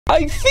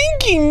I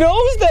think he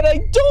knows that I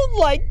don't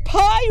like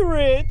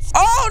pirates.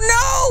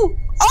 Oh, no!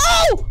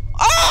 Oh!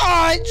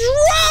 I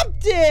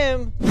dropped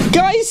him!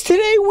 Guys,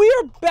 today we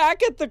are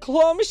back at the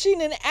claw machine,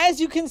 and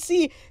as you can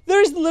see,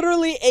 there's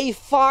literally a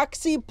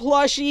Foxy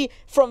plushie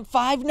from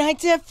Five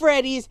Nights at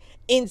Freddy's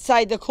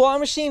inside the claw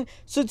machine.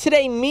 So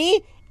today,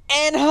 me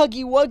and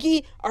Huggy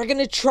Wuggy are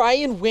gonna try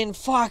and win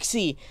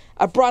Foxy.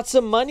 I brought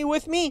some money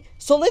with me,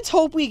 so let's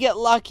hope we get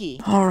lucky.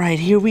 Alright,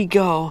 here we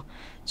go.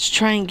 Let's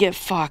try and get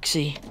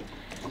Foxy.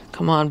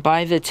 Come on,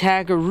 buy the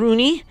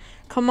tag-a-rooney.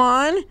 Come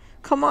on.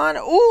 Come on.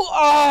 Ooh,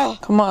 oh.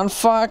 Come on,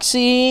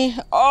 Foxy.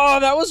 Oh,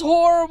 that was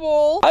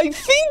horrible. I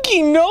think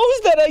he knows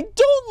that I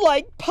don't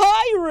like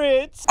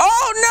pirates.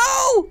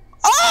 Oh, no!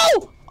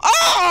 Oh!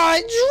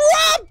 I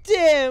dropped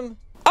him.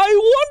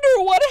 I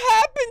wonder what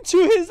happened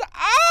to his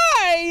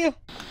eye.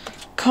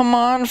 Come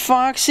on,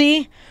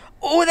 Foxy.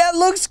 Oh, that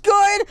looks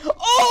good.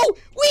 Oh,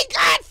 we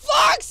got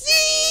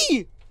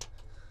Foxy.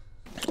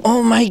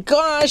 Oh my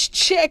gosh,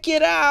 check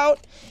it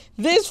out.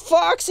 This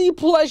Foxy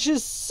plush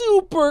is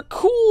super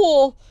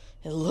cool.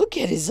 And look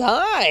at his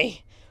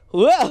eye.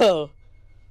 Whoa.